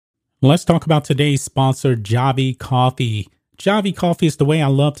Let's talk about today's sponsor, Javy Coffee. Javy Coffee is the way I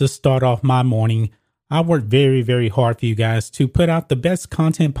love to start off my morning. I work very, very hard for you guys to put out the best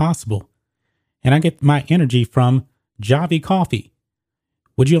content possible. And I get my energy from Javy Coffee.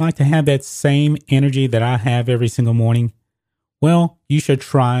 Would you like to have that same energy that I have every single morning? Well, you should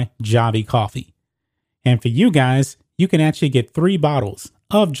try Javy Coffee. And for you guys, you can actually get 3 bottles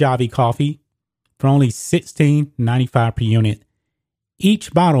of Javy Coffee for only $16.95 per unit.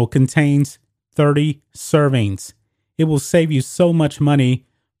 Each bottle contains 30 servings. It will save you so much money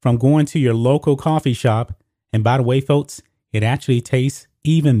from going to your local coffee shop. And by the way, folks, it actually tastes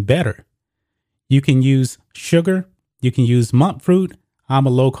even better. You can use sugar. You can use monk fruit. I'm a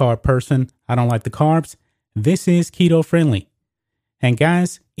low carb person. I don't like the carbs. This is keto friendly. And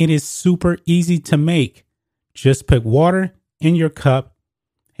guys, it is super easy to make. Just put water in your cup,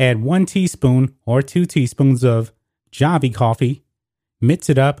 add 1 teaspoon or 2 teaspoons of Javy Coffee,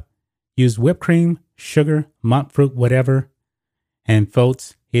 mix it up, use whipped cream, sugar, monk fruit, whatever. And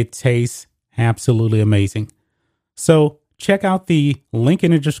folks, it tastes absolutely amazing. So check out the link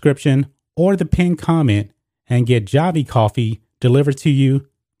in the description or the pinned comment and get Javy Coffee delivered to you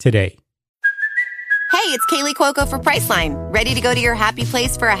today. Hey, it's Kaylee Cuoco for Priceline. Ready to go to your happy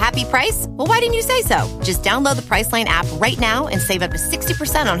place for a happy price? Well, why didn't you say so? Just download the Priceline app right now and save up to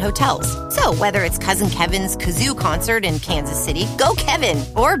 60% on hotels. So whether it's Cousin Kevin's Kazoo Concert in Kansas City, go Kevin,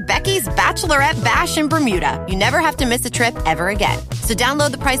 or Becky's Bachelorette Bash in Bermuda, you never have to miss a trip ever again. So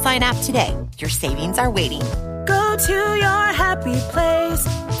download the Priceline app today. Your savings are waiting. Go to your happy place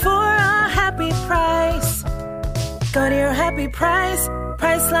for a happy price. Go to your happy price,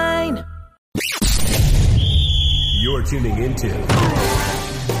 Priceline. You're tuning into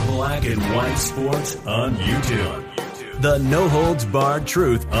Black and White Sports on YouTube. The no-holds-barred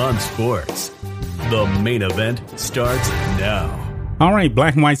truth on sports. The main event starts now. All right,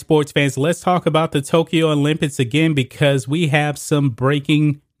 Black and White sports fans, let's talk about the Tokyo Olympics again because we have some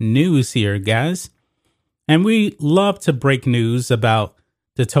breaking news here, guys. And we love to break news about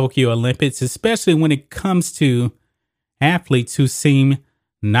the Tokyo Olympics, especially when it comes to athletes who seem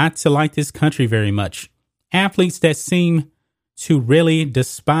not to like this country very much. Athletes that seem to really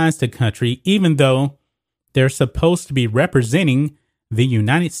despise the country, even though they're supposed to be representing the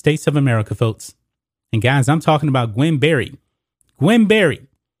United States of America, folks. And guys, I'm talking about Gwen Berry. Gwen Berry,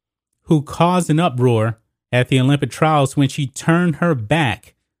 who caused an uproar at the Olympic trials when she turned her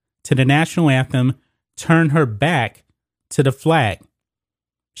back to the national anthem, turned her back to the flag.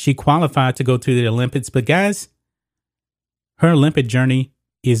 She qualified to go to the Olympics, but guys, her Olympic journey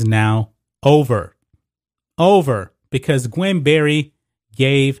is now over. Over because Gwen Berry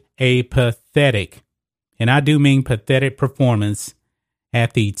gave a pathetic, and I do mean pathetic, performance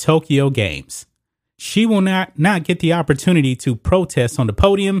at the Tokyo Games. She will not get the opportunity to protest on the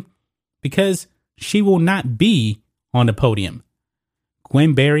podium because she will not be on the podium.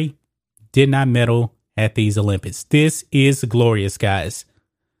 Gwen Berry did not medal at these Olympics. This is glorious, guys.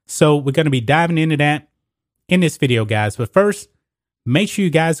 So we're going to be diving into that in this video, guys. But first, make sure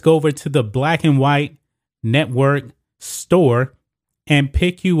you guys go over to the Black and White Network store and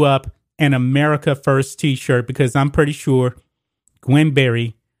pick you up an America First t-shirt because I'm pretty sure Gwen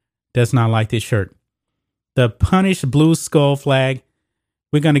Berry does not like this shirt. The Punish Blue Skull flag,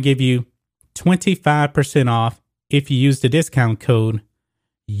 we're going to give you 25% off if you use the discount code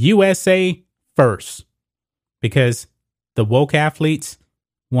USA First because the woke athletes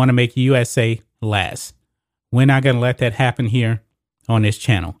want to make USA last. We're not going to let that happen here on this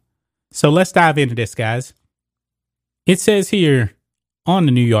channel. So let's dive into this, guys. It says here on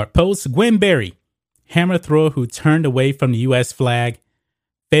the New York Post, Gwen Berry, hammer thrower who turned away from the U.S. flag,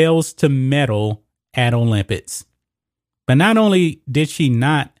 fails to medal at Olympics. But not only did she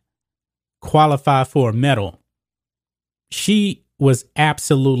not qualify for a medal, she was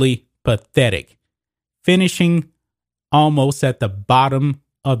absolutely pathetic, finishing almost at the bottom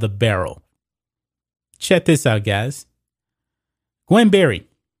of the barrel. Check this out, guys. Gwen Berry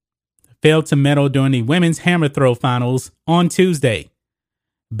failed to medal during the women's hammer throw finals on Tuesday.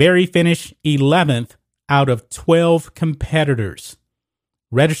 Berry finished 11th out of 12 competitors,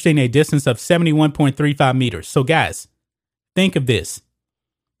 registering a distance of 71.35 meters. So guys, think of this.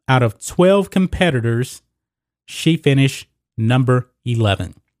 Out of 12 competitors, she finished number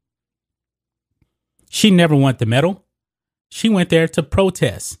 11. She never won the medal. She went there to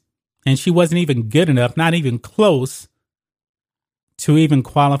protest, and she wasn't even good enough, not even close, to even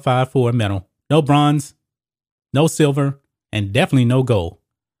qualify for a medal. No bronze, no silver, and definitely no gold.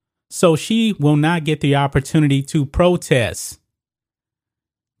 So she will not get the opportunity to protest.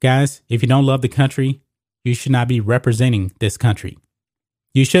 Guys, if you don't love the country, you should not be representing this country.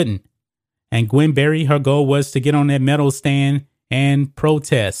 You shouldn't. And Gwen Berry, her goal was to get on that medal stand and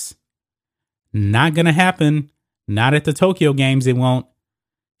protest. Not going to happen. Not at the Tokyo Games, it won't.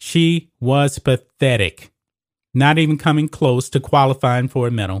 She was pathetic. Not even coming close to qualifying for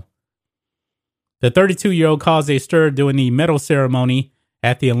a medal. The 32-year-old caused a stir during the medal ceremony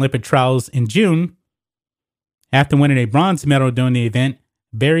at the Olympic trials in June. After winning a bronze medal during the event,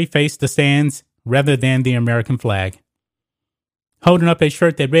 Berry faced the stands rather than the American flag, holding up a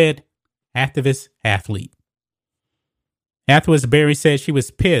shirt that read, "Activist Athlete." Afterwards, Berry said she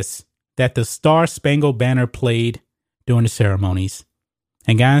was pissed that the Star-Spangled Banner played during the ceremonies.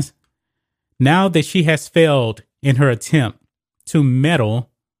 And guys, now that she has failed in her attempt to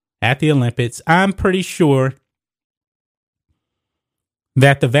medal at the Olympics, I'm pretty sure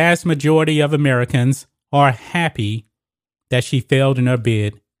that the vast majority of Americans are happy that she failed in her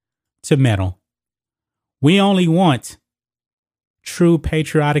bid to medal. We only want true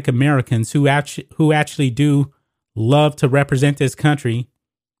patriotic Americans who actually do love to represent this country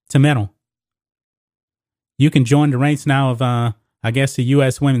to medal. You can join the ranks now of, I guess, the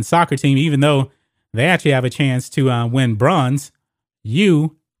U.S. women's soccer team, even though they actually have a chance to win bronze.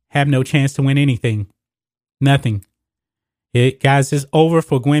 You have no chance to win anything. Nothing. Guys, it's over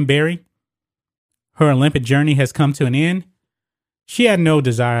for Gwen Berry. Her Olympic journey has come to an end. She had no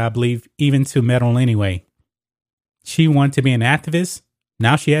desire, I believe, even to medal anyway. She wanted to be an activist.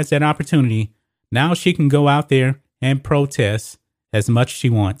 Now she has that opportunity. Now she can go out there and protest as much as she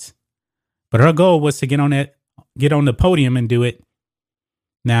wants. But her goal was to get on the podium and do it.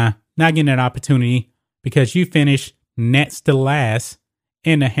 Nah, not getting that opportunity because you finished next to last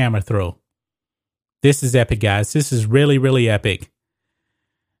in the hammer throw. This is epic, guys. This is really, really epic.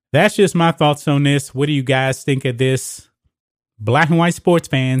 That's just my thoughts on this. What do you guys think of this? Black and white sports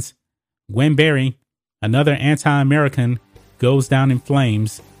fans, Gwen Berry, another anti-American, goes down in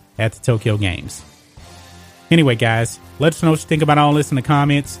flames at the Tokyo Games. Anyway, guys, let us know what you think about all this in the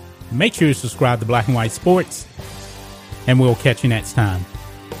comments. Make sure you subscribe to Black and White Sports, and we'll catch you next time.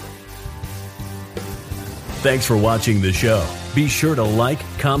 Thanks for watching the show. Be sure to like,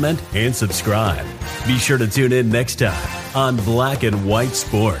 comment, and subscribe. Be sure to tune in next time on Black and White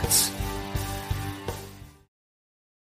Sports.